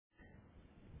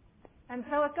And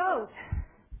so it goes.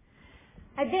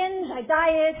 I binge, I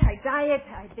diet,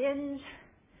 I binge.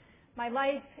 My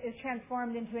life is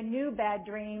transformed into a new bad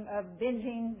dream of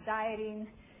binging, dieting,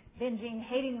 binging,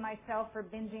 hating myself for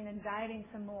binging and dieting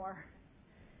some more.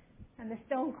 And the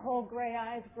stone cold gray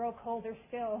eyes grow colder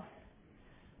still.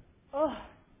 Oh,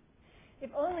 if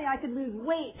only I could lose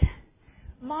weight.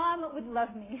 Mom would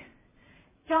love me.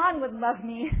 John would love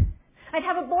me. I'd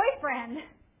have a boyfriend.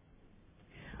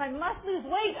 I must lose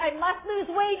weight. I must lose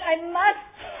weight. I must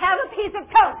have a piece of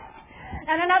toast.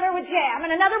 And another with jam,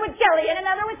 and another with jelly, and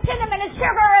another with cinnamon and sugar,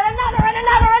 and another, and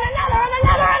another, and another, and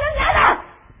another, and another.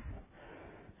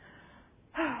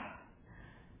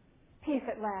 Peace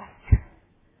at last.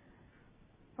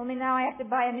 Only now I have to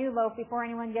buy a new loaf before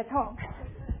anyone gets home.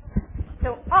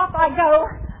 So off I go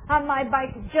on my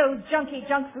bike to Joe's Junkie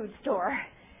Junk Food Store.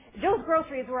 Joe's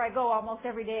Grocery is where I go almost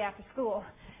every day after school.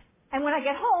 And when I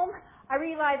get home, I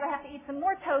realize I have to eat some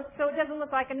more toast so it doesn't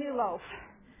look like a new loaf.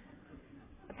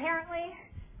 Apparently,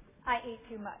 I eat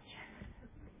too much.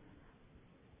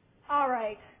 All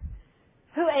right.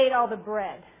 Who ate all the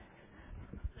bread?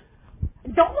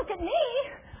 Don't look at me.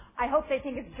 I hope they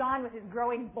think it's John with his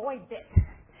growing boy bit.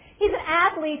 He's an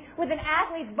athlete with an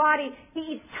athlete's body. He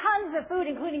eats tons of food,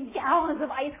 including gallons of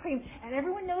ice cream, and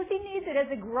everyone knows he needs it as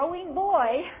a growing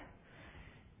boy.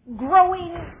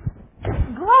 Growing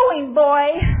boy.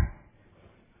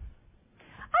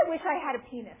 I wish I had a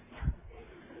penis.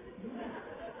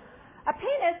 A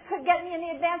penis could get me in the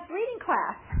advanced reading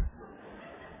class.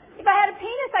 If I had a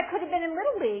penis, I could have been in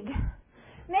Little League.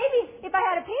 Maybe if I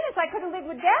had a penis, I could have lived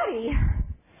with Daddy.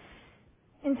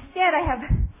 Instead, I have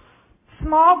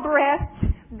small breasts,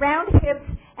 round hips,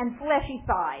 and fleshy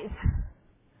thighs.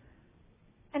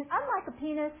 And unlike a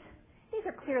penis, these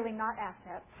are clearly not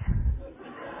assets.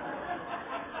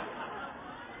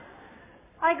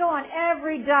 I go on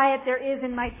every diet there is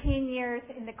in my teen years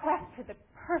in the quest for the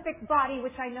perfect body,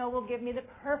 which I know will give me the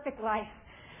perfect life.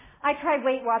 I tried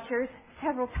Weight Watchers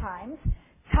several times.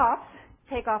 Tops,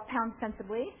 take off pounds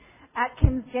sensibly.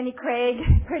 Atkins, Jenny Craig,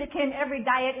 Pritikin, every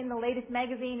diet in the latest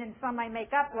magazine, and some I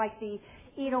make up, like the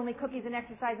eat only cookies and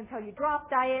exercise until you drop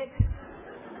diet.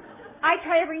 I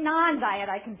try every non-diet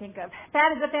I can think of.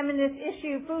 Fat is a feminist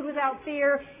issue, food without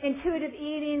fear, intuitive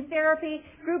eating, therapy,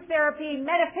 group therapy,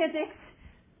 metaphysics.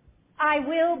 I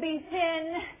will be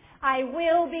thin. I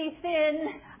will be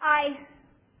thin.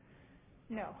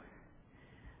 No.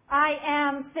 I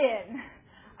am thin.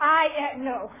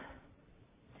 No.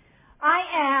 I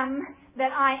am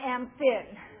that I am thin.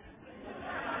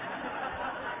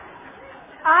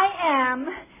 I am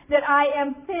that I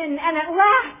am thin. And at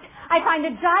last, I find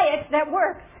a diet that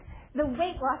works. The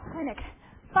Weight Loss Clinic.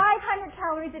 500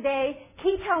 calories a day,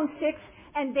 ketone sticks,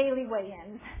 and daily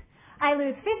weigh-ins. I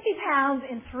lose 50 pounds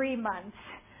in 3 months.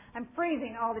 I'm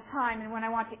freezing all the time, and when I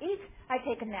want to eat, I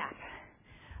take a nap.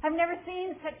 I've never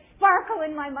seen such sparkle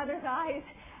in my mother's eyes,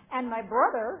 and my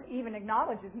brother even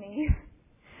acknowledges me.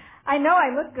 I know I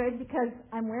look good because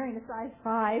I'm wearing a size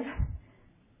 5.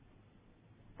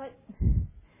 But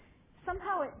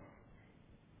somehow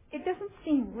it doesn't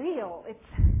seem real.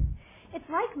 It's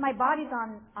like my body's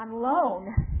on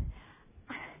loan.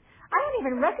 I don't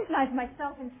even recognize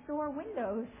myself in store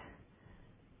windows.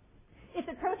 It's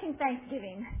approaching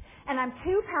Thanksgiving, and I'm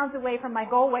 2 pounds away from my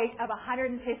goal weight of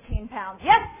 115 pounds.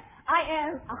 Yes, I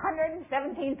am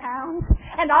 117 pounds,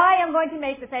 and I am going to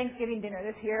make the Thanksgiving dinner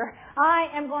this year. I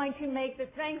am going to make the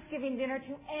Thanksgiving dinner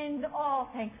to end all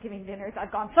Thanksgiving dinners.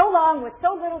 I've gone so long with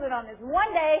so little that on this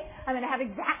one day, I'm going to have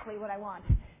exactly what I want.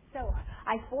 So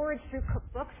I forage through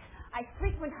cookbooks. I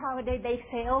frequent holiday bake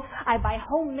sales. I buy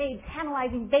homemade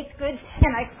tantalizing baked goods,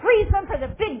 and I freeze them for the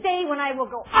big day when I will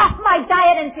go off my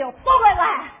diet and feel full at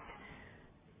last.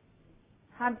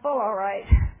 I'm full, all right.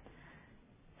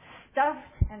 Stuffed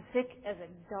and sick as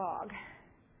a dog.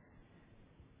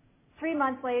 3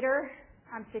 months later,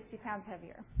 I'm 60 pounds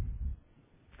heavier.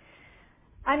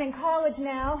 I'm in college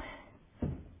now.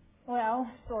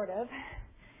 Well, sort of.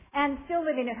 And still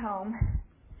living at home.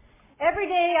 Every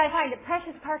day I find a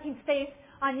precious parking space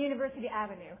on University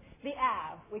Avenue. The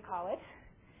Ave, we call it.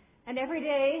 And every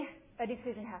day a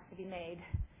decision has to be made.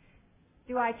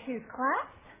 Do I choose class?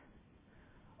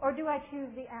 Or do I choose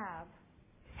the Ave?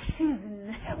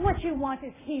 Susan, what you want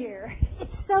is here.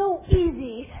 It's so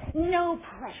easy. No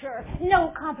pressure,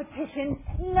 no competition,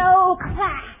 no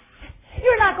class.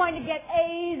 You're not going to get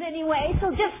A's anyway,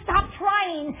 so just stop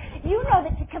trying. You know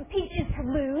that to compete is to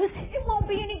lose. It won't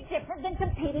be any different than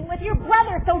competing with your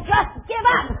brother, so just give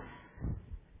up.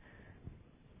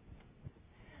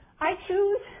 I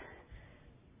choose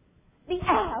the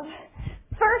Ave.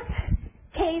 First,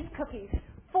 Kay's Cookies.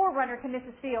 4 forerunner to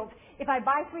Mrs. Fields. If I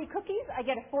buy 3 cookies, I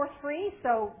get a 4th free,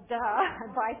 so duh, I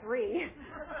buy 3.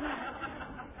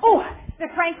 Oh, the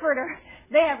Frankfurter.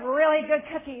 They have really good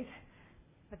cookies,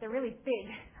 but they're really big.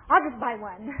 I'll just buy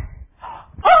 1.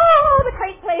 Oh, the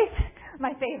crepe place,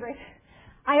 my favorite.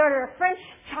 I order a French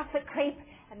chocolate crepe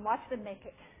and watch them make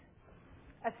it.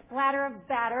 A splatter of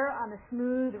batter on a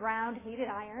smooth, round, heated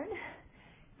iron.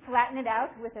 Flatten it out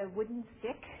with a wooden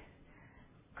stick.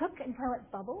 Cook until it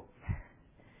bubbles.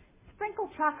 Sprinkle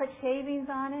chocolate shavings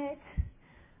on it.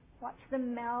 Watch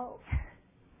them melt.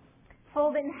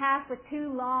 Fold it in half with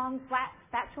 2 long, flat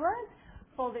spatulas.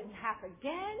 Fold it in half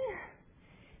again.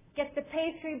 Get the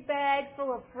pastry bag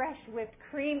full of fresh whipped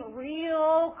cream,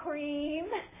 real cream.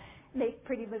 Make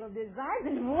pretty little designs,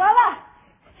 and voila!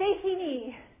 C'est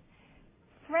fini.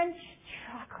 French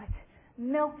chocolate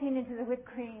melting into the whipped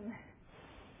cream.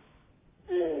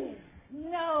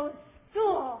 No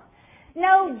school,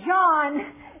 no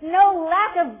John, no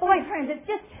lack of boyfriends. It's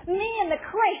just me and the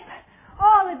crepe.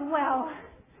 All is well.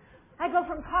 I go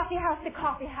from coffee house to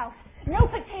coffee house. No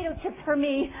potato chips for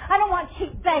me. I don't want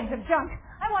cheap bags of junk.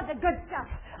 I want the good stuff.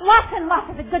 Lots and lots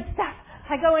of the good stuff.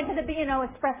 I go into the B&O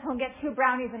Espresso and get 2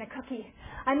 brownies and a cookie.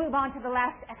 I move on to the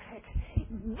last exit.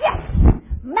 Yes!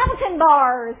 Mountain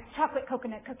bars! Chocolate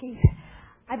coconut cookies.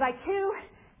 I buy 2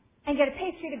 and get a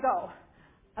pastry to go.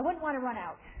 I wouldn't want to run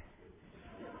out.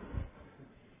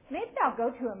 Maybe I'll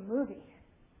go to a movie.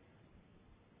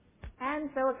 And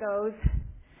so it goes.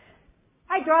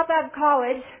 I drop out of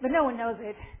college, but no one knows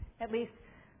it. At least,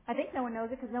 I think no one knows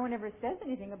it because no one ever says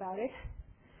anything about it.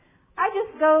 I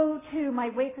just go to my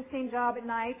waitressing job at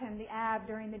night and the AB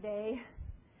during the day.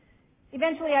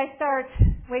 Eventually I start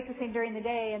waitressing during the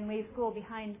day and leave school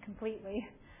behind completely.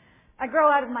 I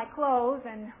grow out of my clothes,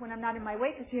 and when I'm not in my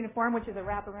waitress uniform, which is a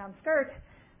wraparound skirt,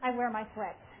 I wear my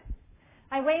sweats.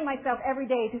 I weigh myself every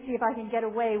day to see if I can get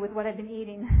away with what I've been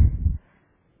eating.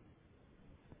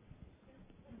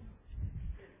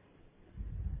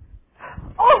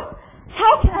 Oh,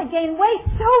 how can I gain weight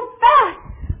so fast?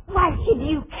 Why should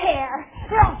you care?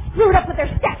 They're all screwed up with their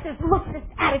sexist looks and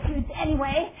attitudes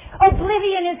anyway.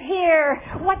 Oblivion is here.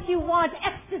 What you want,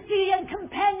 ecstasy and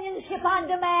companionship on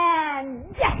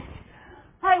demand. Yes!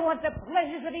 I want the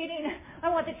pleasures of eating. I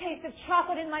want the taste of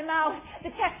chocolate in my mouth,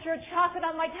 the texture of chocolate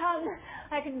on my tongue.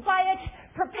 I can buy it,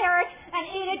 prepare it, and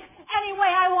eat it any way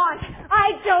I want.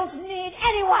 I don't need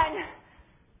anyone.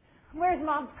 Where's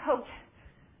Mom's coat?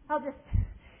 I'll just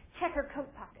check her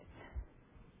coat pockets.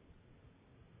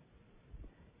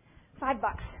 $5.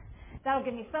 That'll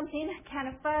give me something. A can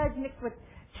of fudge mixed with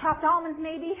chopped almonds,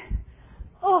 maybe.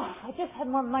 Oh, if I just had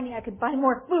more money, I could buy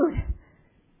more food.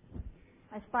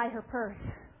 I spy her purse.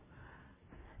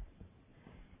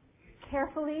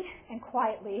 Carefully and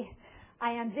quietly,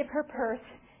 I unzip her purse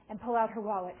and pull out her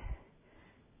wallet.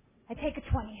 I take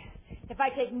a 20. If I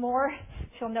take more,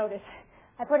 she'll notice.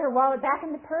 I put her wallet back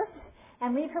in the purse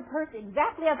and leave her purse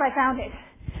exactly as I found it.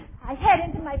 I head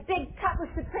into my big Cutlass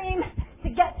Supreme to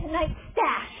get tonight's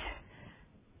stash.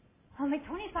 Only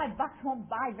 $25 won't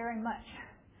buy very much.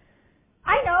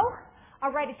 I know.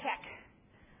 I'll write a check.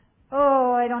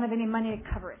 Oh, I don't have any money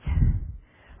to cover it.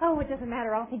 Oh, it doesn't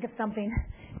matter. I'll think of something.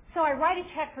 So I write a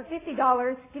check for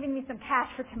 $50, giving me some cash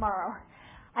for tomorrow.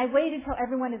 I wait until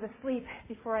everyone is asleep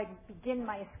before I begin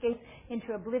my escape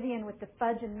into oblivion with the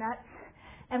fudge and nuts.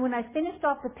 And when I've finished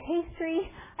off the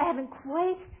pastry, I haven't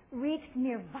quite reached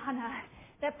nirvana.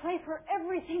 That place where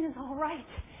everything is all right.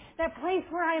 That place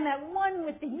where I am at one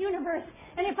with the universe.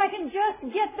 And if I can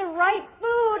just get the right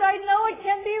food, I know it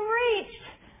can be reached.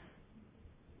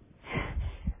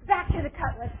 Back to the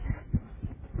Cutlass.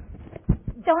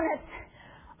 Donuts,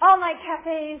 all-night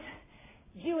cafes,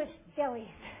 Jewish delis.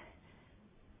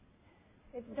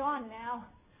 It's dawn now.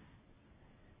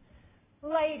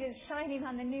 Light is shining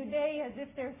on the new day as if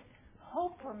there's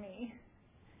hope for me.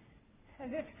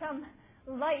 As if some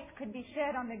light could be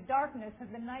shed on the darkness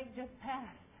of the night just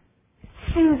past.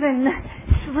 Susan,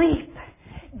 sleep.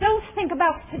 Don't think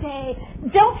about today.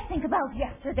 Don't think about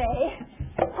yesterday.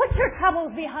 Put your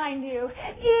troubles behind you.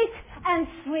 Eat and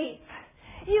sleep.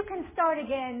 You can start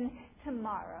again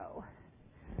tomorrow.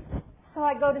 So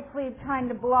I go to sleep trying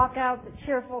to block out the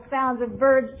cheerful sounds of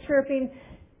birds chirping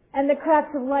and the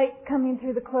cracks of light coming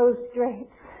through the closed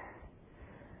drapes.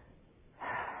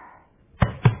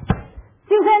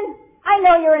 Susan, I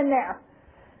know you're in there.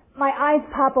 My eyes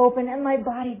pop open and my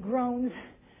body groans.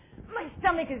 My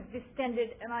stomach is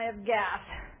distended and I have gas.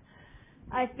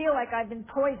 I feel like I've been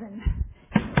poisoned.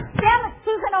 Damn it,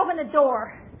 Susan, open the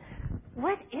door.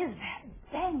 What is that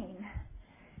banging?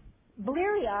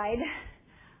 Bleary-eyed,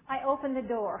 I open the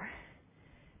door.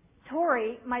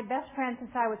 Tori, my best friend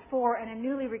since I was 4 and a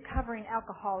newly recovering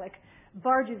alcoholic,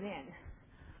 barges in.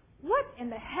 What in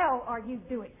the hell are you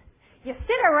doing? You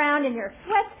sit around in your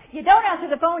sweats, you don't answer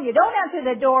the phone, you don't answer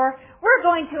the door. We're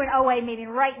going to an OA meeting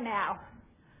right now.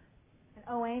 An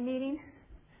OA meeting?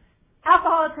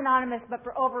 Alcoholics Anonymous, but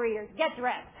for overeaters. Get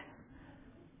dressed.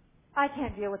 I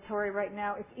can't deal with Tori right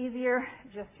now. It's easier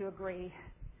just to agree.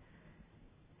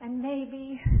 And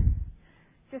maybe,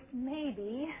 just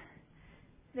maybe,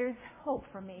 there's hope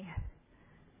for me.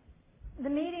 The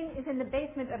meeting is in the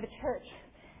basement of a church.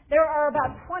 There are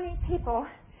about 20 people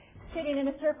sitting in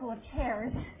a circle of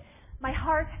chairs. My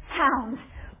heart pounds.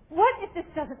 What if this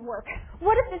doesn't work?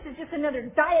 What if this is just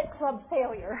another diet club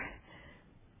failure?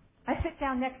 I sit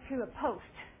down next to a post.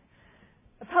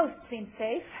 A post seems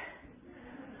safe.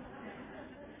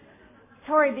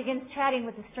 Tori begins chatting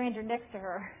with the stranger next to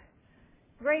her.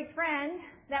 Great friend.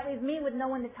 That leaves me with no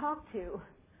one to talk to.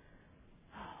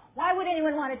 Why would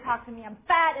anyone want to talk to me? I'm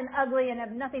fat and ugly and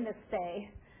have nothing to say.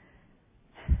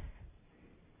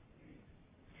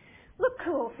 Look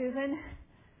cool, Susan.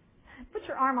 Put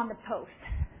your arm on the post.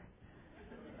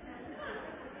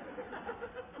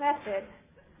 That's it.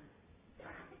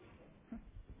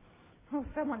 Oh,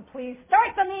 someone please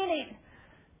start the meeting.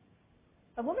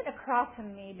 A woman across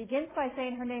from me begins by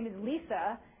saying her name is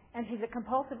Lisa and she's a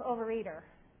compulsive overeater.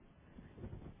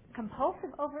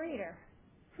 Compulsive overeater.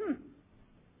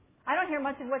 I don't hear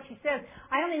much of what she says.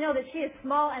 I only know that she is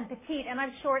small and petite, and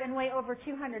I'm short and weigh over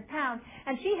 200 pounds,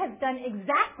 and she has done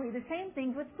exactly the same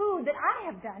things with food that I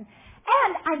have done.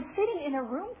 And I'm sitting in a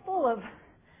room full of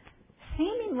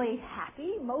seemingly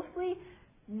happy, mostly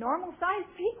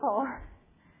normal-sized people.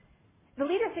 The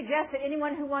leader suggests that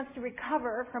anyone who wants to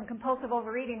recover from compulsive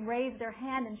overeating raise their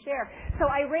hand and share. So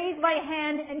I raise my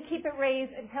hand and keep it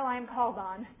raised until I am called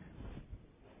on.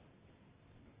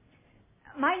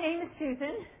 My name is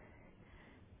Susan.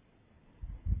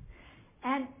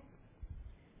 And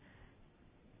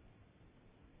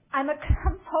I'm a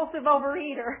compulsive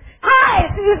overeater. Hi,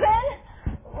 Susan!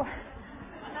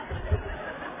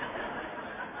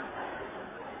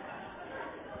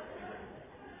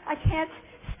 I can't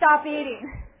stop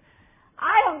eating.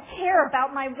 I don't care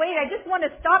about my weight. I just want to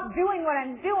stop doing what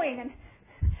I'm doing. And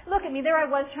look at me. There I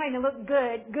was trying to look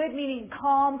good. Good meaning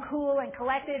calm, cool, and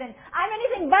collected. And I'm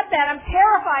anything but that. I'm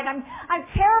terrified. I'm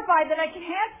terrified that I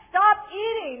can't stop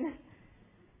eating.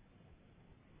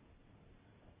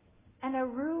 And a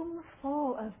room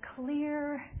full of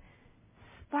clear,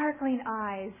 sparkling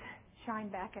eyes shine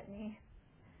back at me.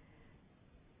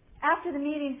 After the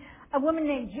meeting, a woman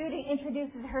named Judy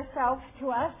introduces herself to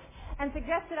us and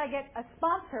suggested I get a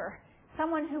sponsor,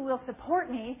 someone who will support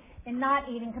me in not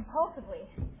eating compulsively.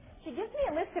 She gives me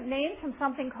a list of names from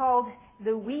something called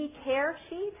the We Care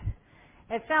sheet.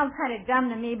 It sounds kind of dumb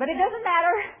to me, but it doesn't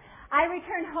matter. I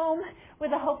return home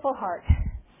with a hopeful heart.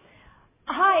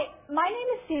 Hi, my name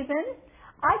is Susan.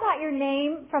 I got your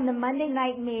name from the Monday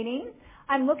night meeting.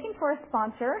 I'm looking for a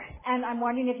sponsor, and I'm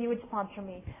wondering if you would sponsor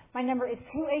me. My number is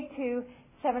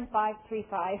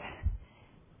 282-7535.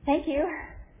 Thank you.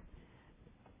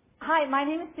 Hi, my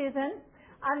name is Susan.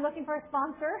 I'm looking for a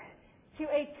sponsor.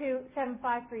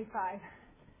 282-7535.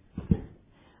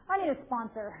 I need a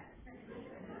sponsor.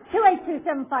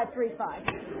 282-7535.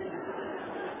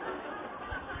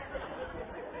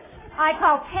 I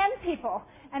call 10 people,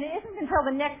 and it isn't until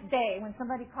the next day when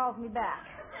somebody calls me back.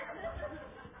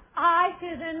 Hi,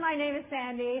 Susan. My name is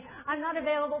Sandy. I'm not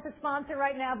available to sponsor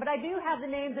right now, but I do have the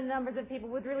names and numbers of people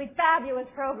with really fabulous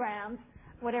programs,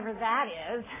 whatever that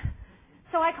is.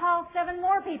 So I call 7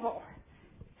 more people.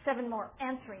 7 more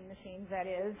answering machines, that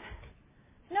is.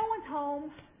 No one's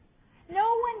home. No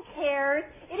one cares.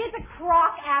 It is a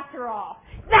crock after all.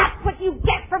 That's what you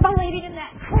get for believing in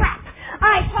that crap.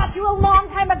 I taught you a long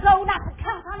time ago not to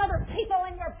count on other people,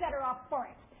 and you're better off for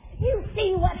it. You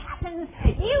see what happens.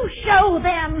 You show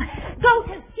them. Go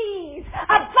to C's,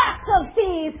 a box of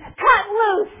C's, cut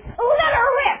loose, let her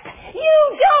rip.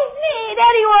 You don't need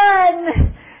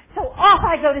anyone. So off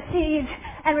I go to C's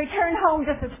and return home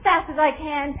just as fast as I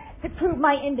can to prove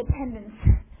my independence.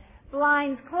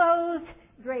 Blinds closed,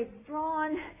 drapes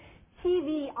drawn,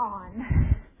 TV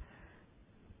on.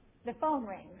 The phone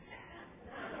rings.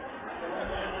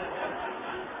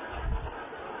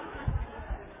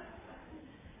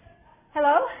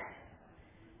 Hello?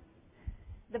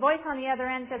 The voice on the other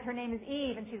end says her name is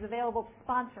Eve and she's available to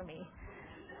sponsor me.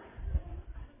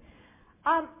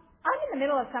 I'm in the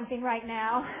middle of something right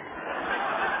now.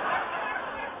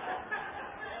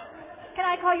 Can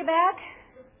I call you back?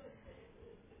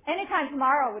 Anytime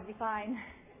tomorrow would be fine.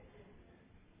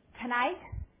 Tonight?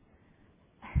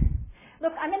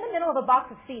 Look, I'm in the middle of a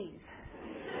box of C's.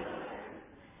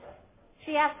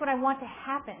 She asks what I want to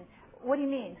happen. What do you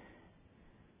mean?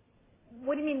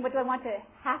 What do you mean, what do I want to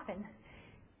happen?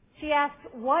 She asks,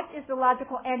 what is the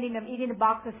logical ending of eating a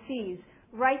box of C's?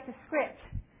 Write the script.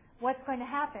 What's going to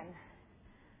happen?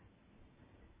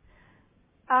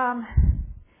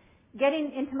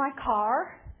 Getting into my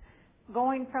car,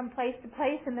 going from place to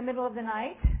place in the middle of the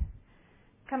night,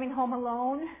 coming home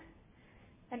alone,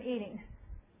 and eating.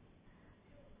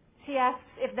 She asks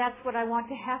if that's what I want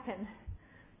to happen.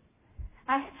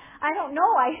 I don't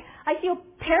know. I feel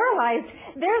paralyzed.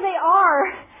 There they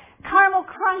are. Caramel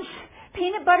crunch,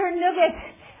 peanut butter nougat,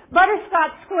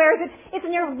 butterscotch squares. It's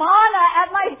nirvana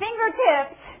at my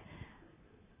fingertips.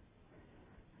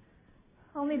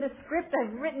 Only the script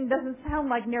I've written doesn't sound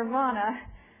like nirvana.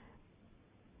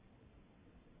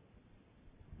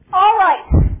 All right.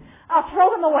 I'll throw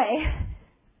them away.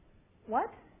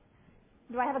 What?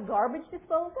 Do I have a garbage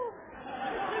disposal?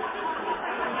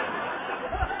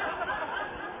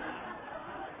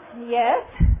 Yes.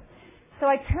 So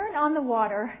I turn on the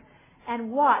water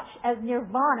and watch as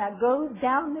nirvana goes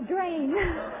down the drain.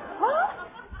 Huh?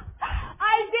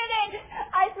 I did it!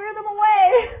 I threw them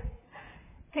away.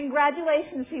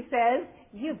 Congratulations, she says.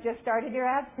 You've just started your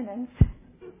abstinence.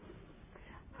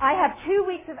 I have 2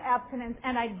 weeks of abstinence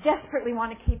and I desperately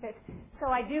want to keep it. So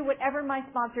I do whatever my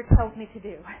sponsor tells me to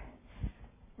do.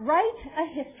 Write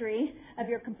a history of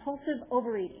your compulsive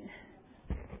overeating.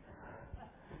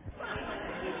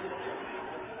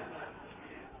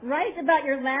 Write about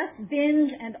your last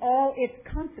binge and all its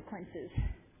consequences.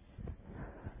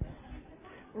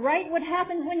 Write what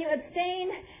happens when you abstain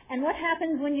and what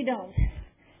happens when you don't.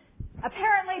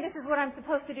 Apparently, this is what I'm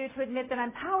supposed to do to admit that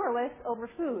I'm powerless over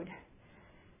food.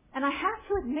 And I have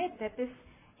to admit that this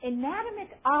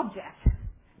inanimate object,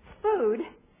 food,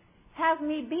 has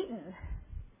me beaten,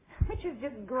 which is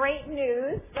just great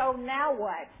news. So now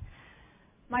what?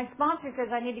 My sponsor says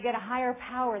I need to get a higher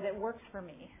power that works for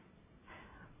me.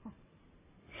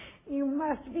 You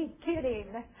must be kidding.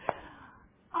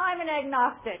 I'm an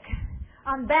agnostic.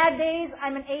 On bad days,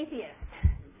 I'm an atheist.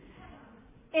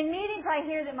 In meetings, I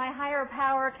hear that my higher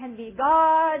power can be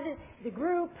God, the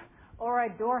group, or a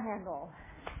door handle.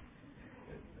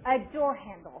 A door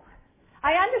handle.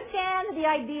 I understand the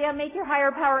idea, make your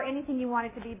higher power anything you want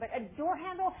it to be, but a door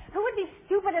handle? Who would be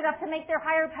stupid enough to make their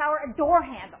higher power a door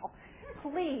handle?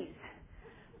 Please.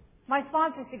 My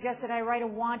sponsor suggests that I write a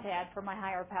want ad for my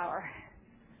higher power.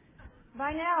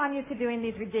 By now, I'm used to doing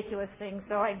these ridiculous things,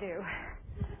 so I do.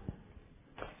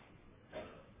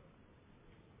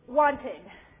 Wanted.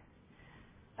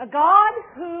 A God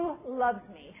who loves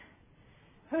me,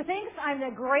 who thinks I'm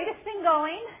the greatest thing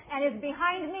going and is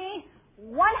behind me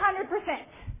 100%.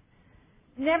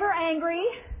 Never angry,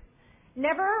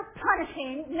 never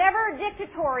punishing, never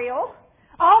dictatorial,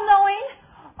 all-knowing,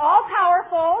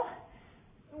 all-powerful,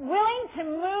 willing to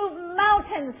move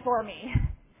mountains for me,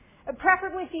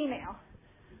 preferably female.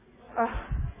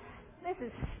 This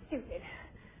is stupid.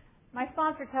 My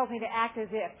sponsor tells me to act as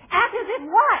if. Act as if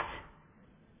what?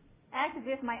 Act as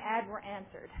if my ad were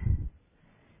answered.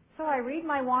 So I read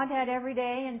my want ad every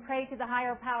day and pray to the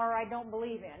higher power I don't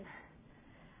believe in.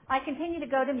 I continue to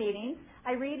go to meetings.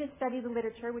 I read and study the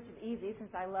literature, which is easy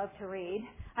since I love to read.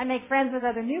 I make friends with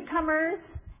other newcomers,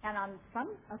 and on some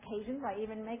occasions I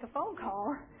even make a phone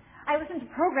call. I listen to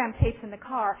program tapes in the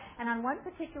car, and on one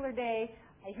particular day,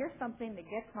 I hear something that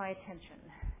gets my attention.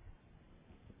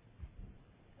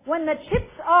 When the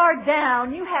chips are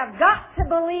down, you have got to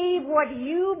believe what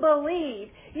you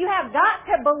believe. You have got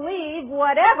to believe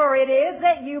whatever it is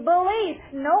that you believe.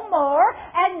 No more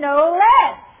and no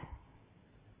less.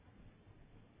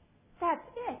 That's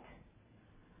it.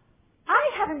 I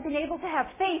haven't been able to have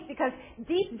faith because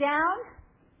deep down,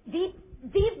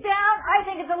 I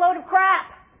think it's a load of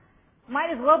crap.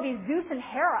 Might as well be Zeus and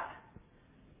Hera.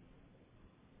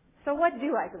 So what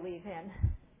do I believe in?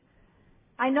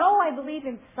 I know I believe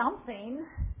in something.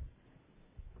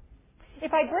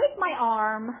 If I break my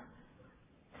arm,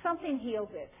 something heals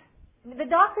it. The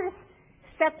doctors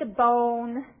set the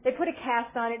bone, they put a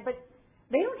cast on it, but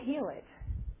they don't heal it.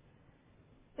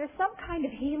 There's some kind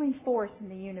of healing force in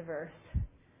the universe.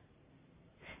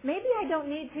 Maybe I don't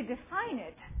need to define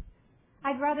it.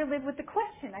 I'd rather live with the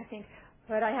question, I think.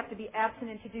 But I have to be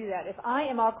abstinent to do that. If I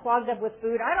am all clogged up with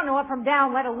food, I don't know up from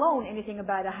down, let alone anything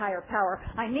about a higher power.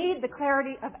 I need the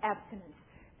clarity of abstinence.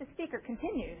 The speaker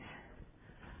continues.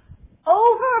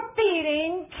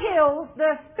 Overfeeding kills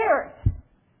the spirit.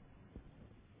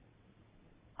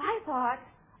 I thought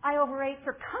I overate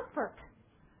for comfort.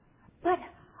 But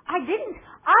I didn't.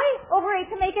 I overate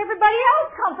to make everybody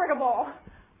else comfortable.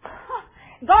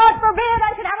 God forbid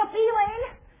I should have a feeling.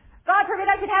 God forbid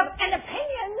I should have an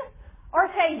opinion. or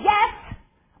say yes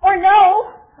or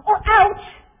no or ouch.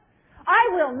 I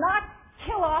will not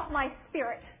kill off my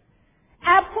spirit.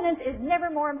 Abstinence is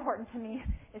never more important to me,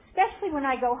 especially when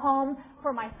I go home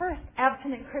for my first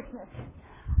abstinent Christmas.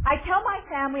 I tell my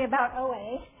family about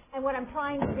OA and what I'm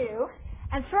trying to do,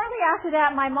 and shortly after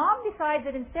that, my mom decides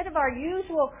that instead of our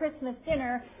usual Christmas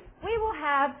dinner, we will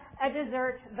have a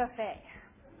dessert buffet.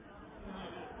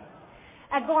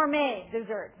 A gourmet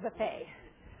dessert buffet,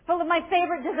 full of my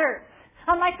favorite desserts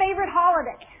on my favorite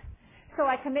holiday. So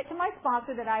I commit to my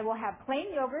sponsor that I will have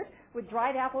plain yogurt with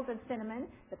dried apples and cinnamon,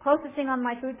 the closest thing on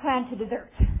my food plan to dessert.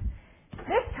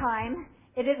 This time,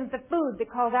 it isn't the food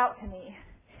that calls out to me.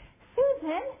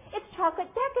 Susan, it's chocolate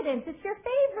decadence. It's your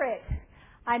favorite.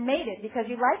 I made it because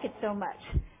you like it so much.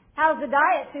 How's the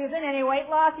diet, Susan? Any weight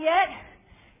loss yet?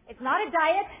 It's not a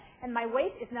diet, and my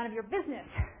weight is none of your business.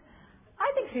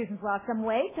 I think Susan's lost some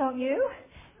weight, don't you?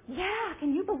 Yeah,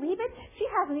 can you believe it? She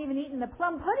hasn't even eaten the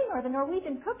plum pudding or the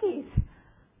Norwegian cookies.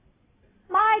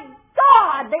 My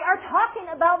God, they are talking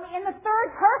about me in the third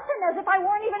person as if I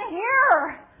weren't even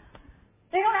here.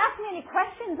 They don't ask me any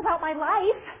questions about my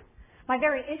life. My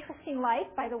very interesting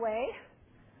life, by the way.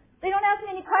 They don't ask me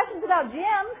any questions about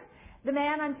Jim, the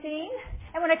man I'm seeing.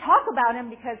 And when I talk about him,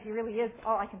 because he really is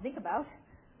all I can think about,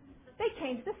 they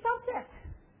change the subject.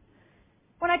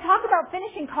 When I talk about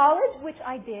finishing college, which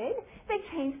I did, they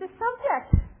change the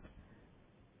subject.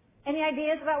 Any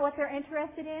ideas about what they're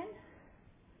interested in?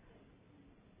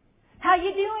 How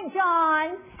you doing,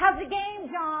 John? How's the game,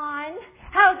 John?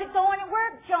 How's it going at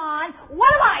work, John?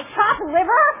 What am I, chopped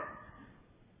liver?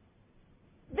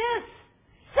 This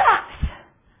sucks.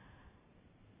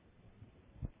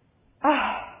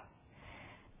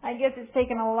 I guess it's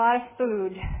taken a lot of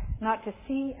food not to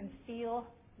see and feel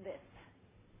this.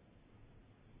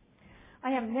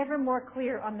 I am never more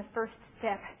clear on the first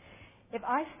step. If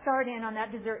I start in on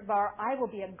that dessert bar, I will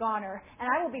be a goner, and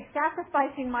I will be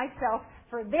sacrificing myself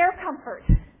for their comfort.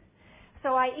 So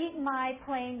I eat my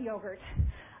plain yogurt.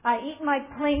 I eat my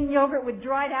plain yogurt with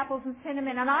dried apples and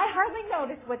cinnamon, and I hardly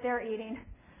notice what they're eating.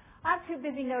 I'm too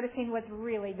busy noticing what's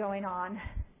really going on.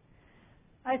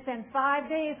 I spend 5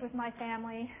 days with my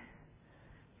family.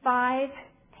 5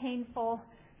 painful,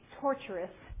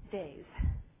 torturous days.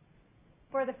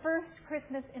 For the first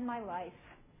Christmas in my life,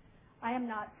 I am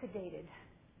not sedated.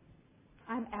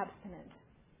 I'm abstinent.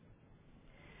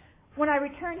 When I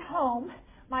return home,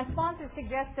 my sponsor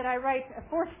suggests that I write a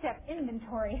 4-step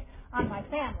inventory on my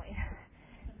family.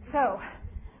 So,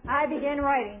 I begin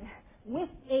writing with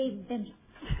a vengeance.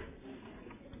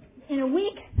 In a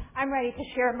week, I'm ready to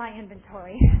share my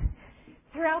inventory.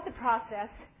 Throughout the process,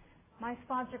 my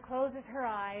sponsor closes her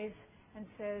eyes and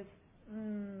says,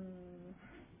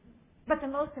 But the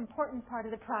most important part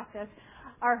of the process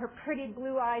are her pretty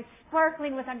blue eyes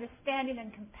sparkling with understanding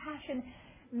and compassion,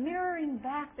 mirroring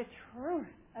back the truth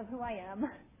of who I am.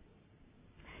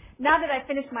 Now that I've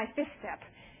finished my 5th step,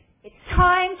 it's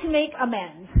time to make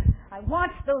amends. I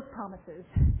want those promises.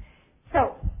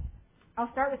 So,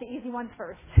 I'll start with the easy ones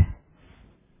first.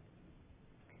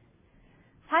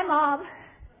 Hi, Mom.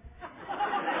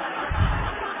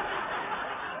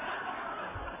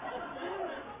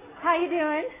 How you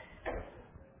doing?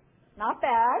 Not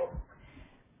bad.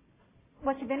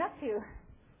 What you been up to?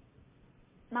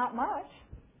 Not much.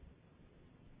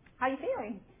 How you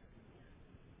feeling?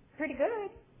 Pretty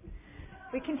good.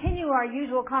 We continue our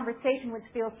usual conversation, which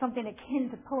feels something akin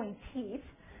to pulling teeth.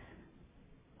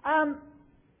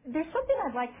 There's something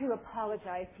I'd like to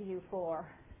apologize to you for.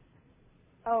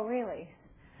 Oh, really?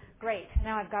 Great.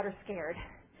 Now I've got her scared.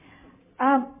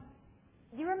 Do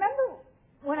you remember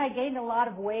when I gained a lot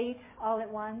of weight all at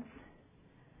once?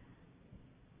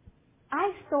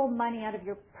 I stole money out of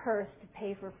your purse to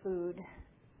pay for food.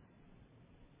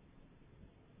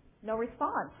 No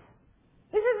response.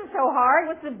 This isn't so hard.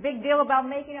 What's the big deal about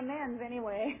making amends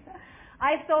anyway?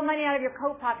 I stole money out of your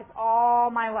coat pockets all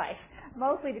my life,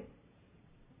 mostly to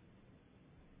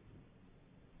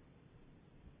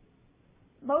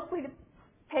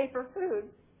pay for food.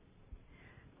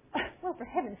 Well, for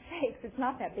heaven's sakes, it's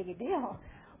not that big a deal.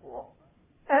 Well,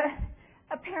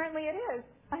 apparently it is.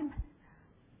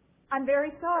 I'm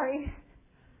very sorry.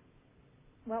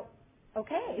 Well,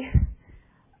 okay.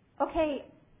 Okay,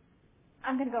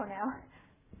 I'm going to go now.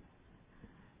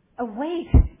 A weight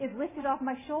is lifted off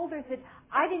my shoulders that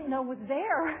I didn't know was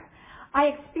there. I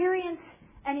experience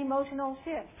an emotional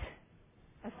shift,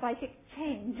 a psychic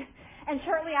change. And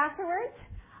shortly afterwards,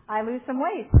 I lose some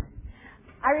weight.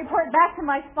 I report back to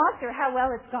my sponsor how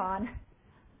well it's gone.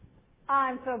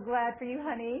 I'm so glad for you,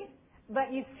 honey,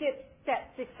 but you skipped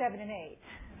step 6, 7, and 8.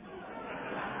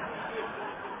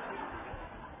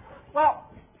 Well,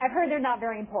 I've heard they're not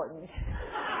very important.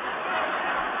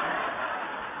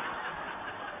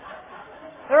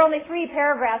 There are only 3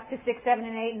 paragraphs to 6, 7,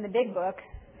 and 8 in the big book.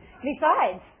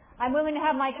 Besides, I'm willing to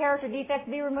have my character defects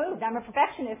be removed. I'm a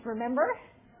perfectionist, remember?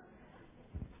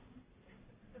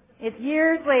 It's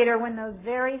years later when those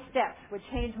very steps would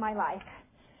change my life.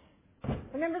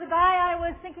 Remember the guy I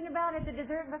was thinking about at the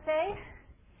dessert buffet?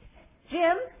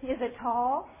 Jim is a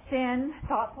tall, thin,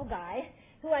 thoughtful guy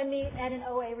who I meet at an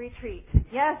OA retreat.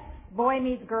 Yes, boy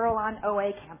meets girl on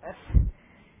OA campus.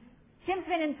 Jim's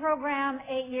been in program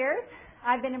 8 years.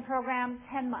 I've been in program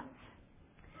 10 months.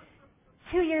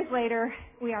 2 years later,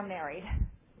 we are married.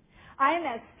 I am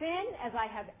as thin as I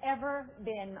have ever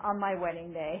been on my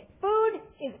wedding day. Food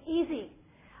is easy.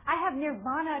 I have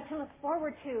nirvana to look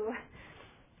forward to.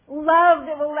 Love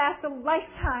that will last a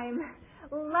lifetime.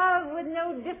 Love with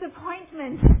no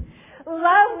disappointment.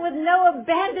 Love with no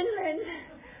abandonment.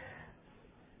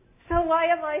 So why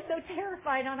am I so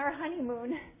terrified on our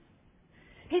honeymoon?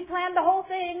 He planned the whole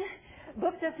thing,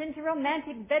 booked us into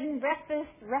romantic bed and breakfast,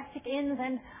 rustic inns,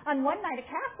 and on one night a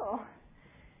castle.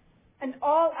 And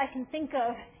all I can think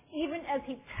of, even as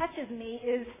he touches me,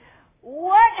 is,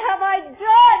 what have I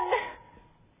done?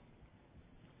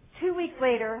 2 weeks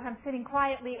later, I'm sitting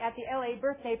quietly at the LA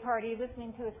birthday party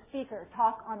listening to a speaker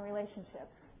talk on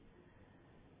relationships.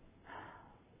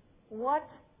 What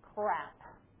crap.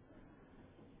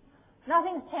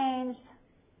 Nothing's changed.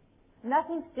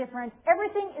 Nothing's different.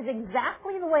 Everything is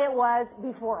exactly the way it was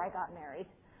before I got married.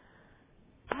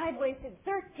 I've wasted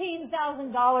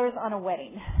 $13,000 on a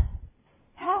wedding.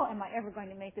 How am I ever going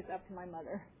to make this up to my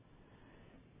mother?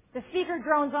 The speaker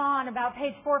drones on about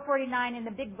page 449 in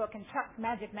the big book in Chuck's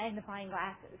magic magnifying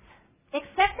glasses.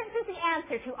 Acceptance is the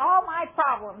answer to all my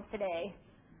problems today.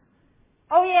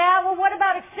 Oh yeah? Well, what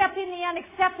about accepting the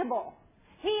unacceptable?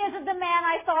 He isn't the man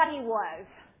I thought he was.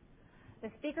 The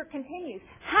speaker continues.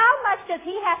 How much does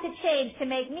he have to change to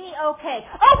make me okay?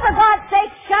 Oh, for God's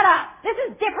sake, shut up! This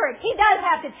is different. He does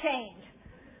have to change.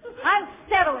 I'm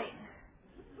settling.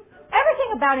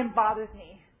 Everything about him bothers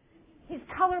me. He's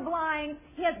colorblind.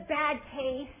 He has bad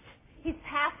taste. He's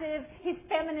passive. He's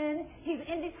feminine. He's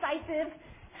indecisive.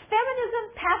 Feminism,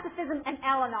 pacifism, and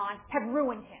Al-Anon have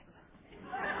ruined him.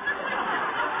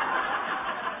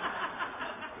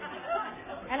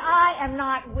 And I am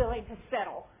not willing to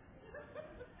settle.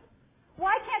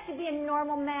 Why can't you be a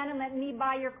normal man and let me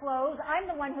buy your clothes? I'm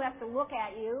the one who has to look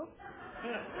at you.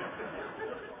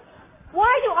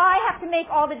 Why do I have to make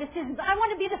all the decisions? I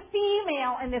want to be the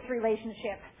female in this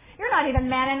relationship. You're not even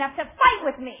man enough to fight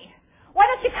with me. Why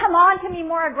don't you come on to me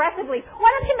more aggressively? Why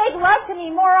don't you make love to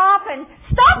me more often?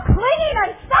 Stop clinging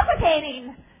and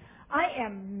suffocating. I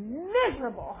am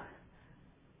miserable.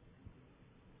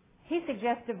 He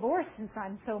suggests divorce since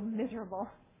I'm so miserable.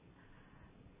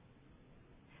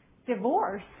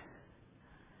 Divorce?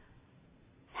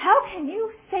 How can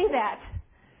you say that?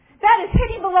 That is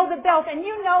hitting below the belt and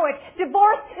you know it.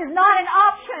 Divorce is not an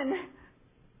option.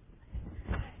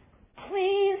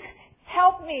 Please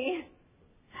help me.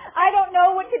 I don't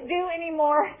know what to do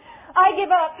anymore. I give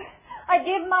up. I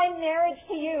give my marriage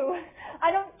to you.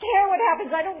 I don't care what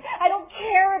happens. I don't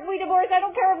care if we divorce. I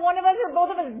don't care if one of us or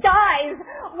both of us dies.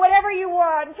 Whatever you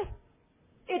want,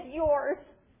 it's yours.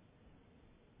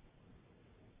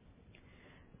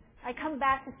 I come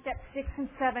back to step 6 and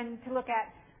 7 to look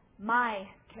at my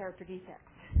character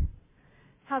defects,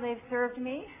 how they've served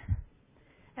me,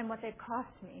 and what they've cost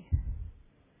me.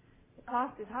 The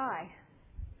cost is high.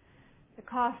 The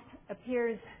cost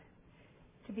appears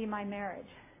to be my marriage.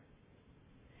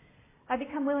 I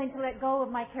become willing to let go of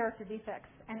my character defects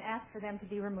and ask for them to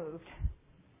be removed.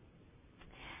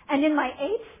 And in my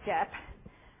 8th step,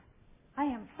 I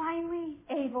am finally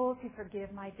able to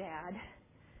forgive my dad.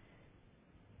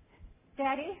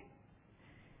 Daddy,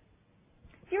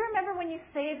 do you remember when you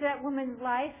saved that woman's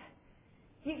life?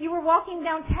 You were walking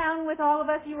downtown with all of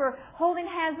us. You were holding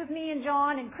hands with me and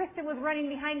John, and Kristen was running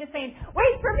behind us saying,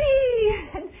 "Wait for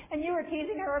me!" And you were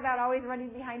teasing her about always running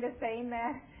behind us saying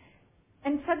that.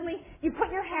 And suddenly, you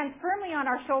put your hands firmly on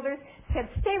our shoulders, said,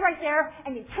 "Stay right there,"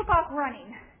 and you took off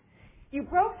running. You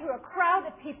broke through a crowd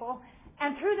of people,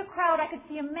 and through the crowd I could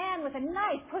see a man with a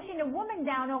knife pushing a woman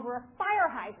down over a fire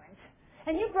hydrant.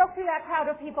 And you broke through that crowd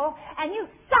of people, and you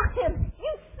sucked him.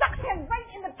 You sucked him right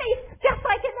in the face, just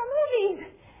like in the movies.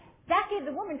 That gave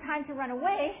the woman time to run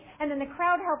away, and then the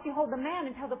crowd helped you hold the man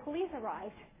until the police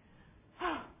arrived.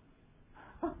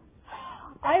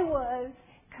 I was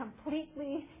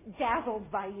completely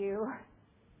dazzled by you.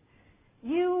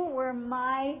 You were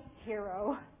my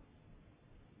hero.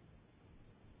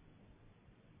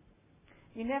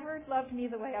 You never loved me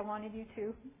the way I wanted you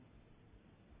to.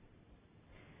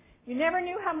 You never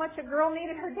knew how much a girl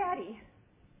needed her daddy.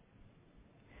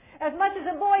 As much as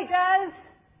a boy does.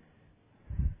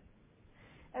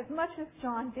 As much as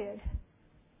John did.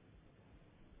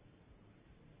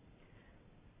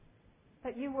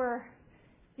 But you were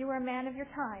a man of your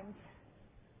times.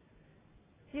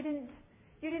 You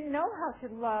didn't know how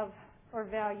to love or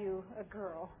value a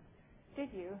girl, did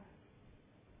you?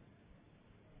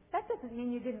 That doesn't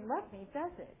mean you didn't love me,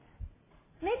 does it?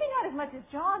 Maybe not as much as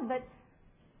John, but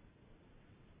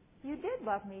you did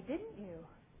love me, didn't you?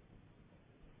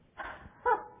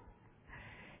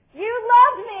 You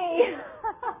loved me!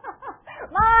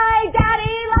 My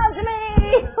daddy loves me!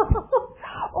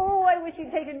 Oh, I wish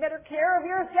you'd taken better care of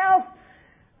yourself.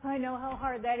 I know how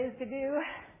hard that is to do.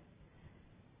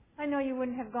 I know you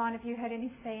wouldn't have gone if you had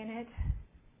any say in it.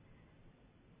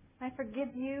 I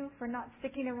forgive you for not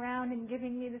sticking around and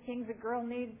giving me the things a girl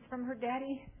needs from her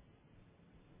daddy.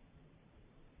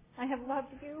 I have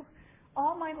loved you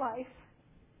all my life.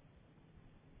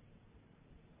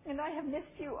 And I have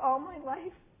missed you all my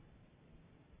life.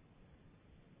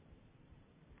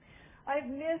 I've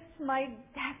missed my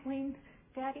dazzling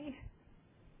daddy.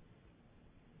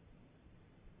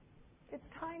 It's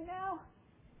time now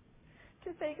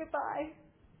to say goodbye.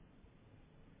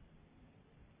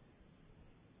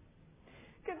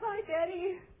 Goodbye,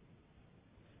 Daddy.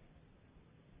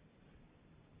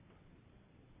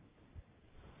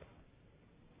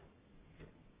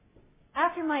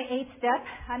 After my 8th step,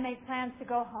 I made plans to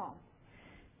go home.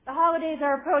 The holidays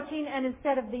are approaching, and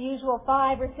instead of the usual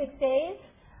 5 or 6 days,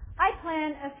 I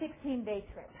plan a 16-day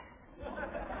trip.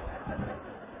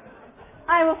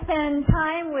 I will spend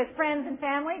time with friends and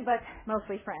family, but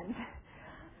mostly friends.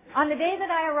 On the day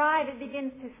that I arrive, it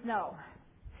begins to snow.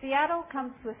 Seattle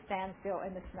comes to a standstill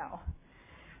in the snow.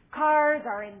 Cars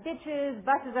are in ditches,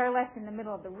 buses are left in the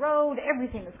middle of the road,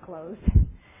 everything is closed.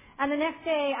 And the next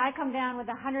day, I come down with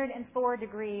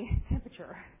 104-degree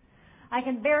temperature. I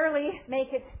can barely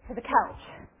make it to the couch.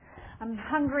 I'm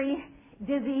hungry,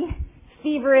 dizzy,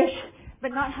 feverish,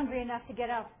 but not hungry enough to get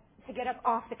up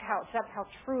off the couch. That's how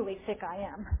truly sick I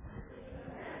am.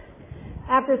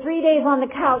 After 3 days on the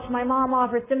couch, my mom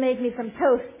offers to make me some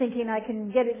toast, thinking I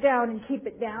can get it down and keep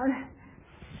it down.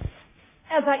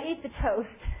 As I eat the toast,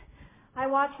 I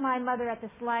watch my mother at the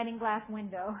sliding glass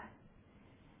window.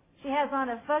 She has on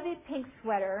a fuzzy pink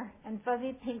sweater and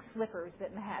fuzzy pink slippers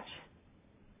that match.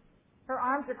 Her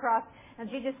arms are crossed, and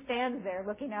she just stands there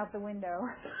looking out the window.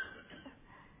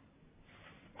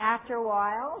 After a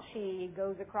while, she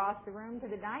goes across the room to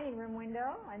the dining room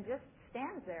window and just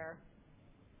stands there,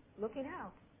 looking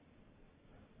out.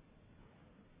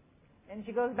 Then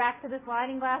she goes back to the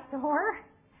sliding glass door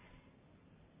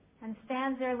and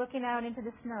stands there looking out into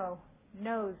the snow,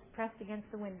 nose pressed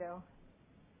against the window.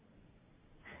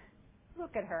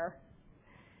 Look at her.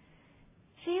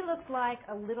 She looks like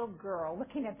a little girl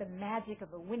looking at the magic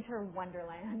of a winter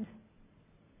wonderland.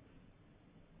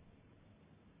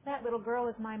 That little girl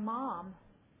is my mom.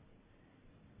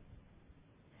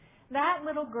 That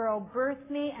little girl birthed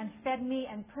me and fed me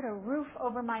and put a roof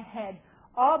over my head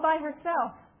all by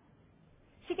herself.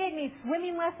 She gave me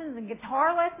swimming lessons and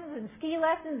guitar lessons and ski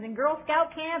lessons and Girl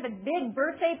Scout camp and big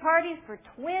birthday parties for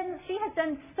twins. She has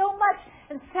done so much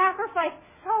and sacrificed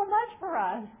so much for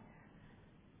us.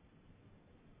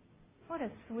 What a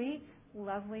sweet,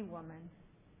 lovely woman.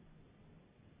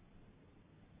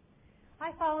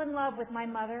 I fall in love with my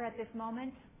mother at this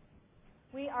moment.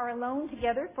 We are alone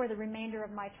together for the remainder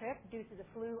of my trip due to the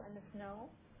flu and the snow.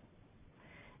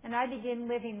 And I begin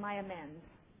living my amends.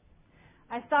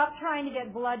 I stop trying to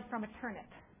get blood from a turnip.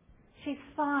 She's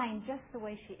fine just the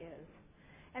way she is.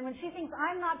 And when she thinks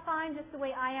I'm not fine just the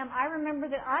way I am, I remember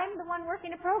that I'm the one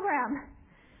working a program.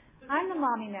 I'm the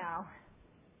mommy now.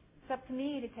 It's up to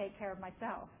me to take care of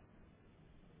myself.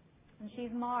 And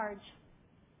she's Marge,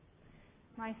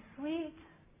 my sweet,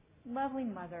 lovely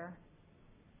mother,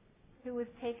 who was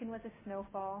taken with a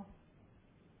snowfall.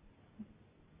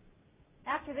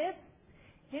 After this,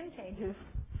 Jim changes.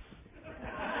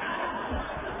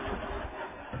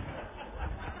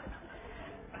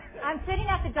 I'm sitting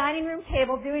at the dining room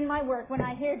table doing my work when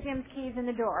I hear Jim's keys in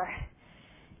the door.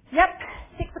 Yep,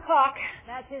 6 o'clock.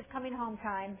 That's his coming home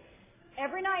time.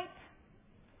 Every night,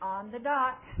 on the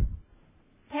dot.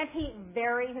 Can't he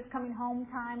vary his coming home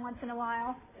time once in a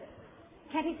while?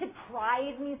 Can't he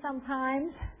surprise me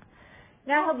sometimes?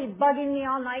 Now he'll be bugging me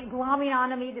all night, glomming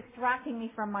onto me, distracting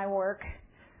me from my work.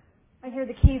 I hear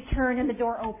the keys turn and the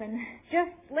door open.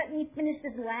 Just let me finish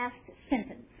this last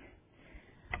sentence.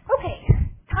 Okay,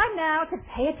 time now to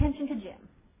pay attention to Jim.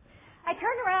 I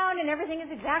turn around and everything is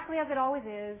exactly as it always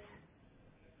is.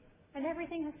 And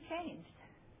everything has changed.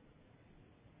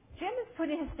 Jim is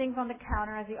putting his things on the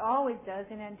counter, as he always does,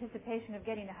 in anticipation of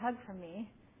getting a hug from me.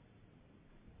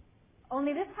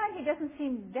 Only this time he doesn't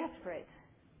seem desperate.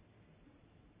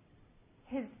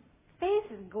 His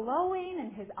face is glowing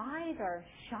and his eyes are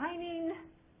shining.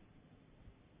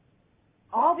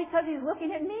 All because he's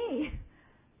looking at me.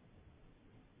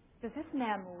 Does this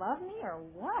man love me or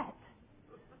what?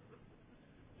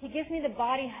 He gives me the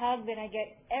body hug that I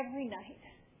get every night.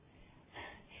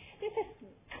 This is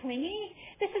clingy.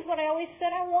 This is what I always said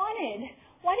I wanted.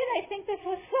 Why did I think this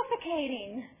was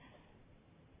suffocating?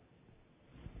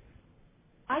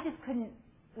 I just couldn't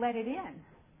let it in.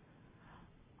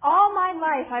 All my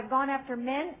life I've gone after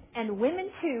men and women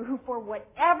too who for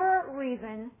whatever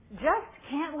reason just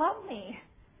can't love me.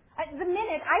 The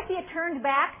minute I see it turned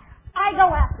back, I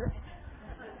go after it.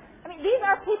 I mean, these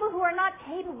are people who are not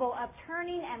capable of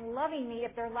turning and loving me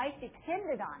if their life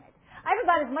depended on it. I have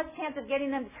about as much chance of getting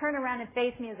them to turn around and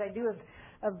face me as I do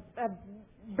of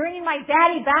bringing my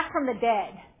daddy back from the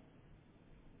dead.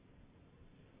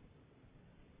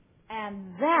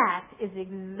 And that is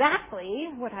exactly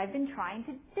what I've been trying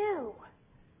to do.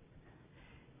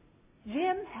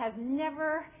 Jim has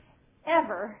never,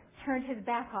 ever turned his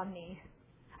back on me.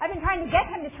 I've been trying to get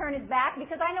him to turn his back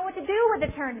because I know what to do with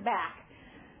a turned back.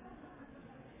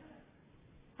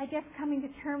 I guess coming to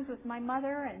terms with my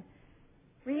mother and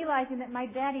realizing that my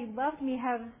daddy loved me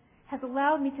has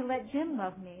allowed me to let Jim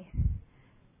love me.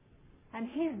 And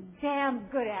he's damn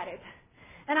good at it.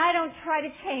 And I don't try to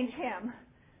change him.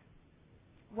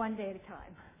 One day at a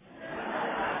time.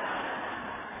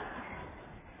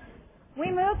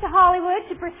 We moved to Hollywood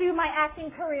to pursue my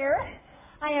acting career.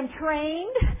 I am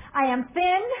trained. I am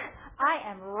thin. I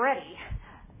am ready.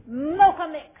 Mocha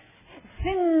mix.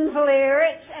 Sinfully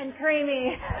rich and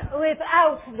creamy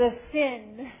without the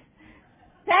sin.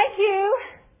 Thank you.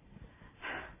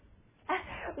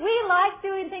 We like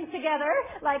doing things together,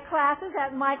 like classes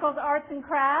at Michael's Arts and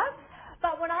Crafts.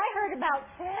 But when I heard about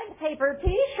sandpaper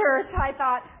T-shirts, I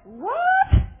thought, what?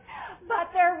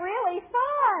 But they're really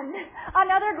fun.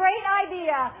 Another great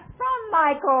idea from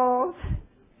Michael's.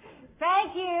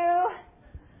 Thank you.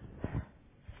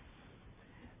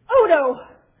 Udo,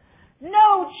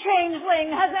 no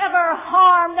changeling has ever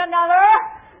harmed another.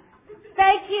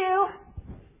 Thank you.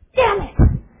 Damn it.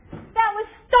 That was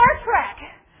Star Trek.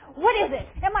 What is it?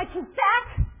 Am I too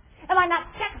fat? Am I not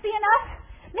sexy enough?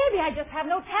 Maybe I just have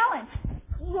no talent.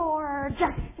 You're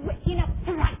just waking up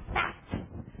to write fast.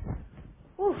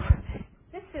 Ooh,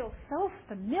 this feels so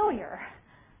familiar.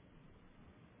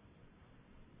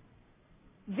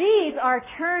 These are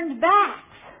turned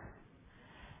backs.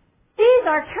 These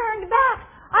are turned backs.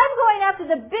 I'm going after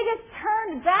the biggest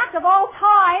turned back of all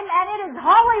time, and it is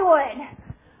Hollywood.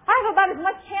 I have about as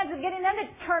much chance of getting them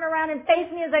to turn around and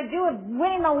face me as I do of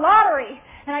winning the lottery,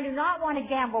 and I do not want to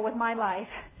gamble with my life.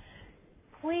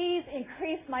 Please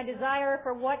increase my desire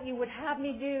for what you would have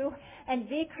me do and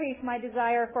decrease my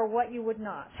desire for what you would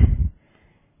not.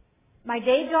 My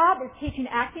day job is teaching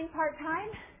acting part-time,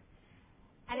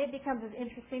 and it becomes as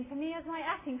interesting to me as my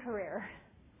acting career.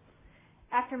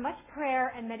 After much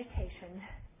prayer and meditation,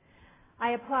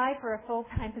 I apply for a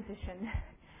full-time position.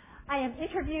 I am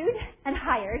interviewed and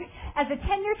hired as a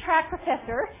tenure-track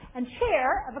professor and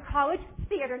chair of a college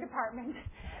theater department.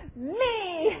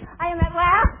 Me! I am at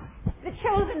last the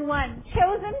chosen one,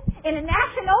 chosen in a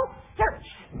national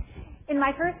search. In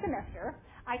my first semester,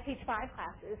 I teach 5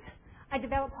 classes. I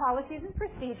develop policies and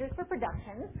procedures for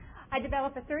productions. I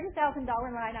develop a $30,000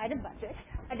 line item budget.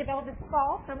 I develop a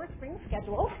fall, summer, spring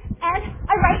schedule. And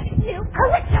I write new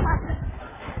curriculum.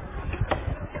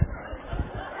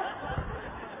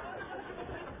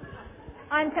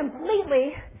 I'm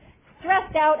completely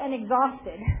stressed out and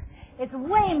exhausted. It's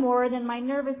way more than my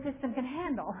nervous system can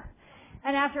handle.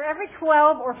 And after every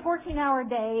 12 or 14-hour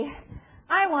day,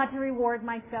 I want to reward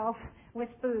myself with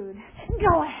food.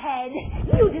 Go ahead.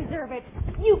 You deserve it.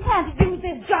 You can't do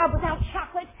this job without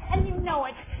chocolate, and you know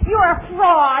it. You're a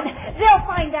fraud. They'll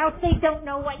find out they don't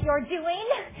know what you're doing.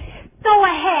 Go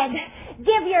ahead.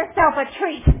 Give yourself a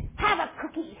treat. Have a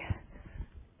cookie.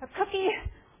 A cookie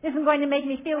isn't going to make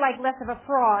me feel like less of a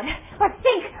fraud. But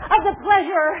think of the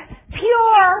pleasure.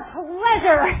 Pure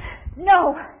pleasure.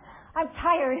 No, I'm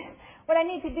tired. What I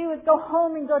need to do is go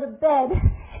home and go to bed.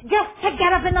 Just to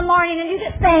get up in the morning and do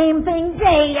the same thing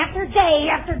day after day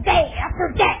after day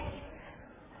after day.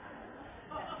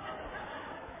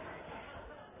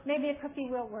 Maybe a cookie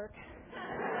will work.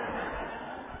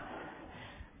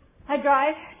 I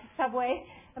drive to Subway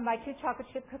and buy 2 chocolate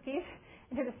chip cookies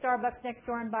and to the Starbucks next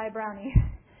door and buy a brownie.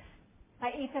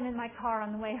 I eat them in my car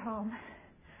on the way home.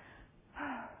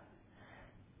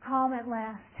 Calm at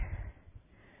last.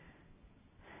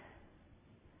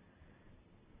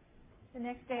 The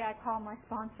next day I call my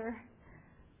sponsor.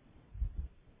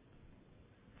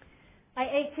 I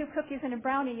ate 2 cookies and a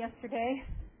brownie yesterday.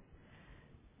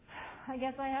 I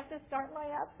guess I have to start my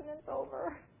abstinence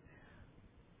over.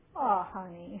 Oh,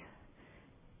 honey.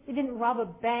 You didn't rob a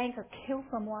bank or kill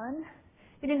someone.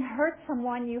 You didn't hurt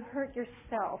someone, you hurt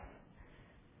yourself.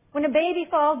 When a baby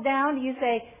falls down, do you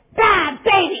say, "Bad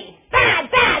baby!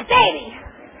 Bad, bad baby!"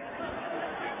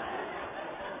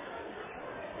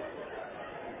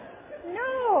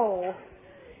 No.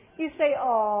 You say,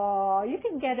 "Oh, you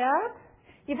can get up.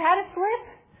 You've had a slip.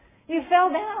 You fell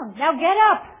down. Now get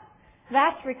up."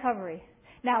 That's recovery.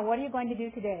 Now, what are you going to do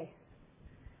today?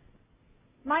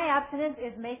 My abstinence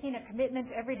is making a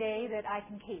commitment every day that I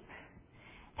can keep.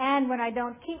 And when I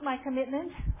don't keep my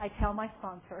commitment, I tell my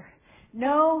sponsor.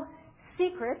 No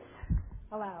secrets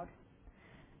allowed.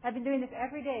 I've been doing this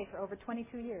every day for over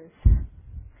 22 years.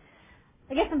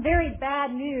 I get some very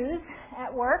bad news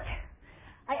at work.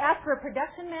 I ask for a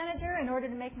production manager in order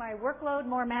to make my workload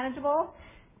more manageable,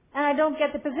 and I don't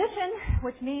get the position,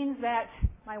 which means that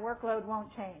my workload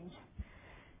won't change.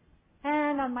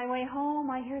 And on my way home,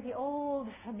 I hear the old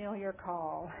familiar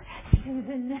call.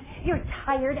 "Susan, you're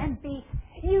tired and beat.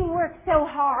 You work so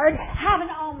hard. Have an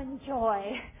Almond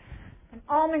Joy." An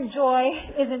Almond Joy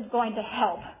isn't going to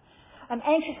help. I'm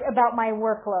anxious about my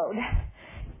workload.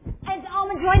 And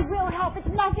Almond Joy will help. It's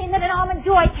nothing that an Almond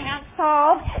Joy can't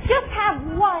solve. Just have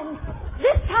one.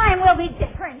 This time will be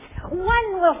different.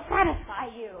 One will satisfy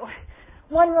you.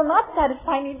 One will not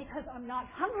satisfy me because I'm not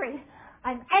hungry.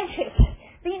 I'm anxious.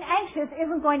 Being anxious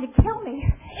isn't going to kill me.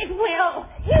 It will.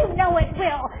 You know it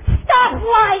will. Stop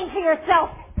lying to yourself.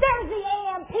 There's the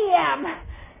AM PM.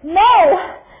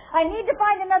 No. I need to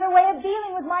find another way of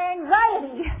dealing with my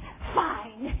anxiety.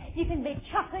 Fine. You can make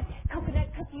chocolate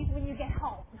coconut cookies when you get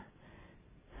home.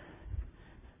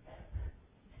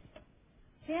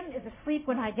 Jim is asleep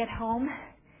when I get home.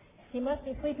 He must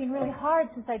be sleeping really hard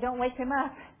since I don't wake him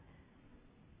up.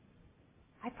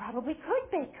 I probably could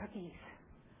bake cookies.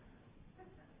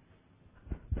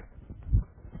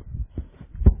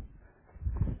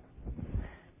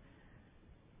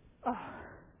 Oh,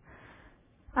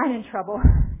 I'm in trouble.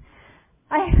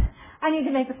 I need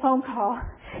to make a phone call.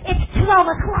 It's 12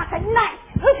 o'clock at night.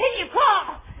 Who can you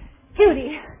call?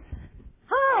 Judy.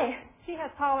 Hi. She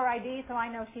has caller ID, so I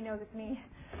know she knows it's me.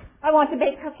 I want to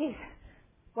bake cookies.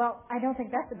 Well, I don't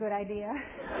think that's a good idea.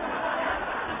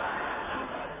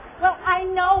 Well, I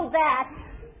know that.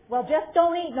 Well, just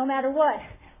don't eat no matter what.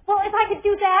 Well, if I could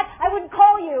do that, I wouldn't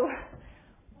call you.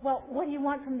 Well, what do you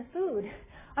want from the food?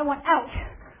 I want out.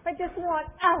 I just want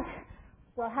out.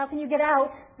 Well, how can you get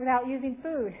out without using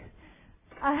food?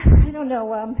 I don't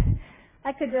know.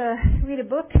 I could read a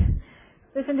book,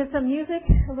 listen to some music,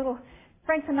 a little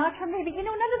Frank Sinatra maybe. You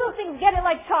know, none of those things get it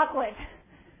like chocolate.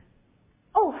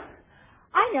 Oh,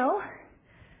 I know.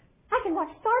 I can watch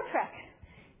Star Trek.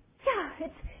 Yeah,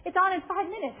 it's on in 5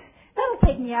 minutes. That'll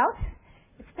take me out.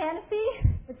 It's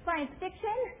fantasy. It's science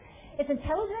fiction. It's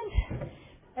intelligent.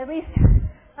 At least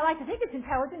I like to think it's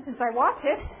intelligent since I watch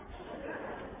it.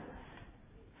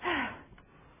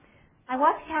 I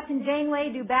watched Captain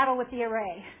Janeway do battle with the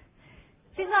Array.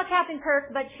 She's not Captain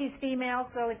Kirk, but she's female,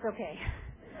 so it's okay.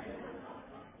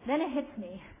 Then it hits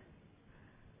me.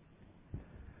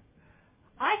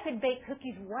 I could bake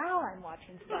cookies while I'm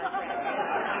watching Star Trek.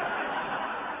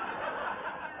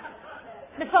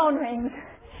 The phone rings.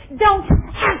 Don't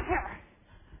answer!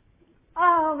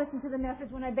 I'll listen to the message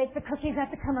when I bake the cookies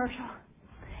at the commercial.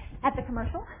 At the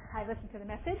commercial, I listen to the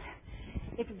message.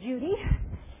 It's Judy.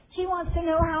 She wants to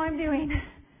know how I'm doing.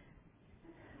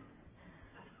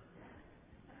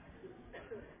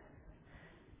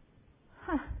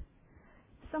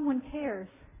 Someone cares.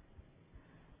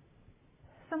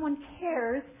 Someone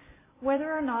cares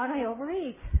whether or not I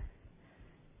overeat.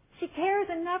 She cares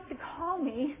enough to call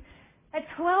me at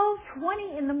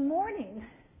 12:20 in the morning.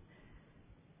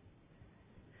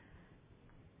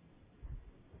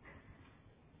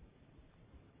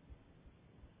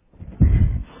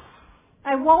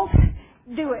 I won't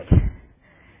do it.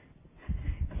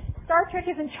 Star Trek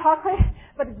isn't chocolate,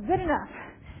 but it's good enough.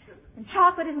 And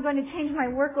chocolate isn't going to change my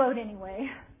workload anyway.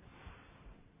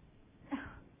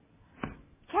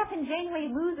 Captain Janeway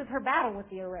loses her battle with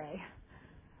the Array.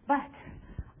 But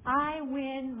I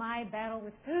win my battle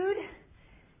with food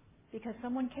because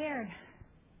someone cared.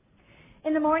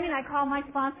 In the morning, I call my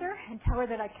sponsor and tell her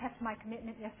that I kept my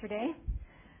commitment yesterday.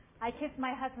 I kiss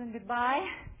my husband goodbye,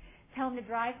 tell him to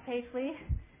drive safely,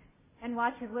 and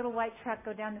watch his little white truck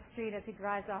go down the street as he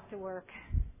drives off to work.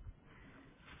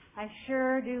 I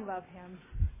sure do love him.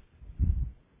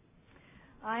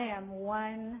 I am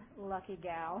one lucky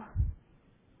gal.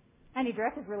 And he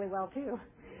dresses really well, too.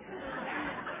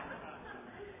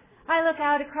 I look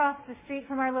out across the street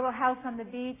from our little house on the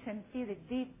beach and see the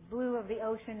deep blue of the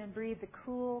ocean and breathe the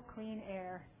cool, clean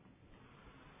air.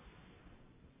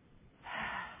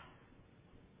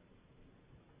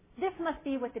 This must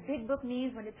be what the big book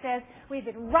means when it says we've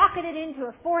been rocketed into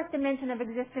a fourth dimension of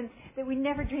existence that we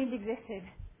never dreamed existed.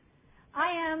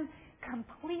 I am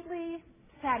completely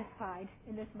satisfied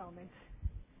in this moment.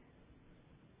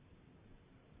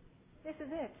 This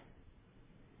is it.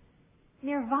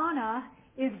 Nirvana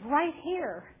is right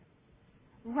here,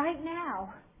 right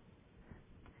now.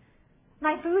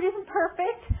 My food isn't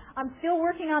perfect. I'm still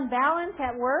working on balance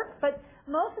at work, but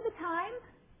most of the time,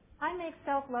 I make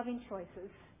self-loving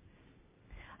choices.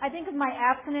 I think of my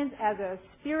abstinence as a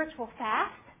spiritual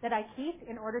fast that I keep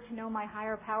in order to know my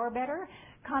higher power better.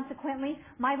 Consequently,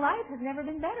 my life has never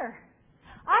been better.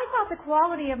 I thought the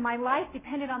quality of my life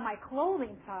depended on my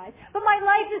clothing size, but my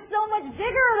life is so much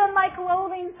bigger than my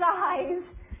clothing size.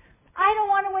 I don't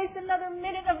want to waste another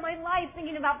minute of my life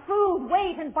thinking about food,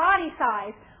 weight, and body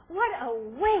size. What a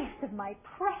waste of my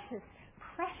precious,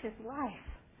 precious life.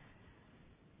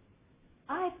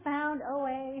 I found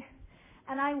OA,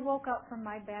 and I woke up from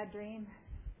my bad dream.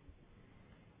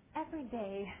 Every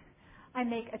day, I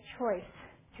make a choice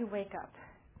to wake up.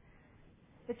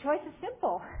 The choice is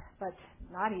simple, but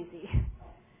not easy.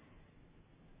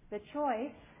 The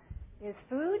choice is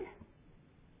food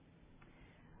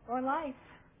or life.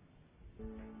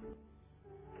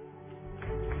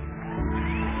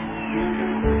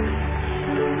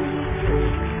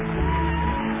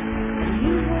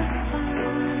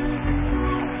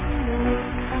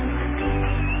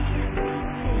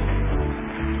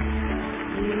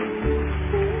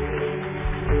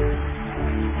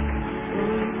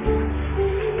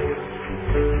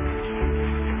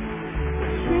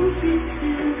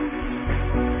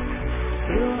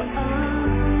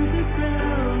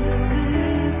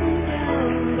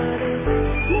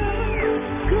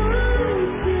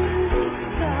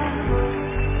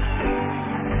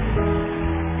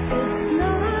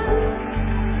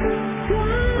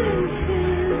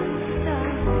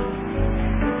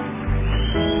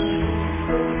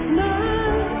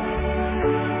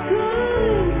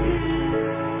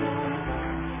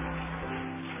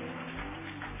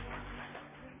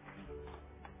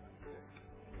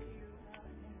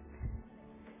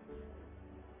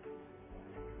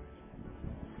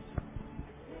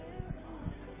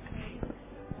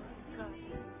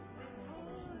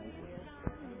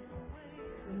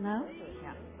 No?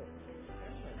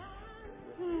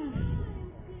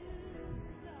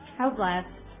 How blessed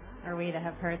are we to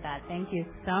have heard that? Thank you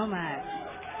so much.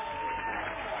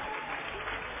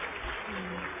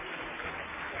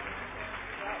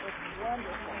 That was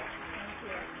wonderful. Thank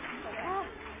you.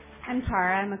 I'm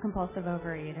Tara. I'm a compulsive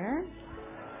overeater.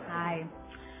 Hi.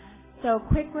 So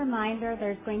quick reminder,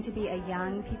 there's going to be a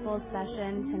young people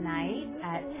session tonight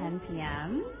at 10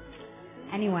 p.m.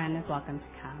 Anyone is welcome to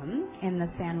come in the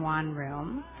San Juan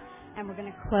room. And we're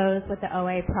going to close with the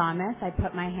OA promise. I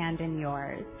put my hand in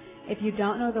yours. If you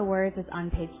don't know the words, it's on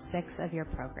page 6 of your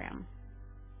program.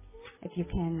 If you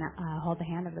can hold the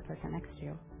hand of the person next to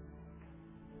you.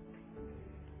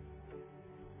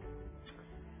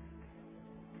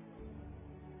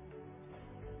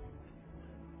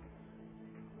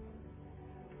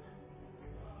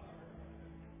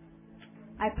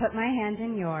 I put my hand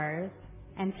in yours,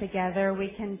 and together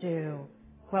we can do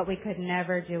what we could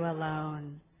never do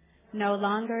alone. No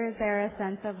longer is there a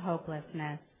sense of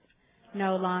hopelessness.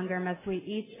 No longer must we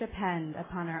each depend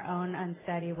upon our own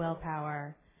unsteady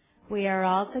willpower. We are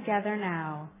all together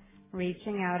now,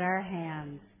 reaching out our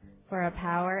hands for a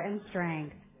power and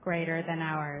strength greater than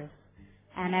ours.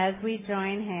 And as we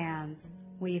join hands,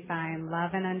 we find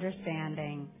love and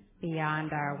understanding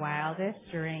beyond our wildest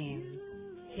dreams.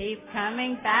 Keep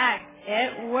coming back.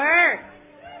 It works.